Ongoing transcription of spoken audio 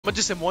I'm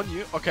just M1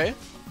 you, okay.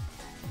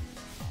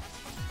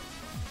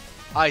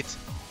 Aight.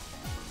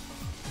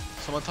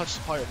 Someone touched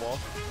the fireball.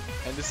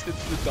 And it's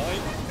instantly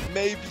dying.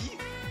 Maybe.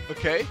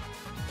 Okay.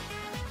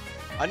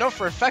 I know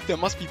for a fact there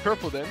must be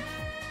purple then.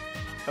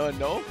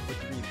 No?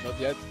 What do you mean? Not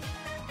yet.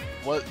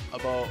 What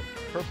about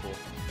purple?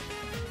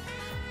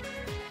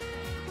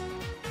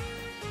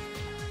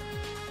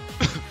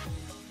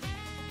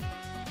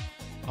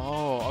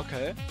 Oh,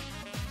 okay.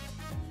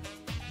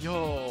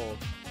 Yo.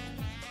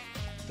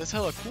 That's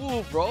hella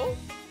cool, bro.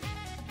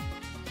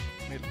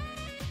 Wait.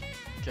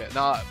 Okay,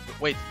 nah,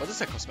 wait, what is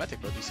that cosmetic,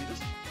 bro? Do you see this?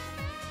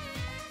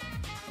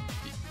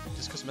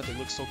 This cosmetic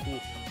looks so cool.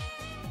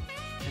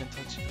 Can't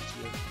touch it, that's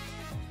weird.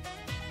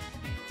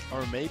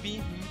 Or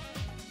maybe?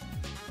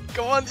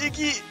 Come on,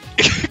 Iggy!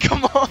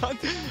 Come on!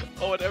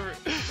 Oh, whatever.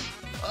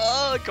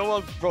 Come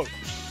on, bro.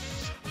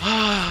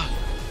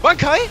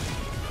 Bankai!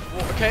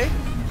 Oh, okay.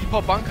 He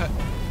popped Bankai.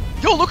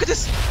 Yo, look at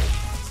this!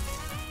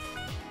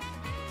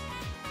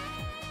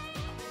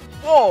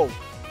 Whoa! I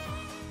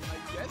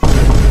guess.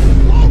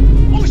 Oh!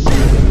 Oh shit!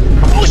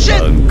 Oh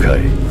shit!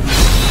 Bankai.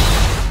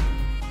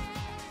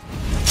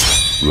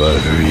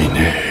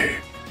 Warui.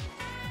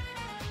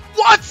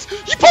 What?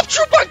 He popped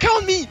true Bankai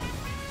on me!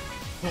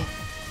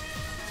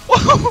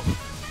 Oh.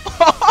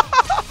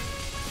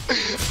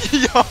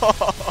 Yo!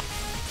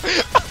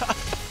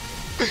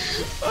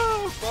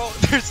 Oh, bro,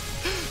 there's...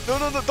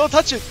 No, don't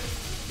touch it!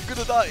 You're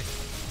gonna die.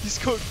 He's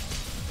cooked.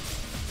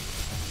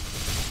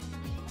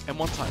 And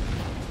one time.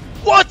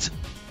 What?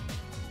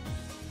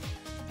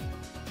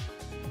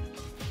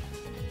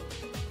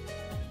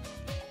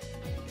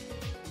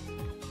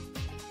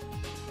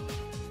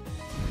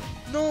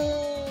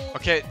 No.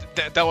 Okay,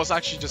 that was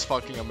actually just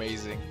fucking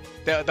amazing.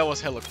 That was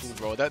hella cool,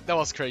 bro. That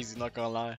was crazy, not gonna lie.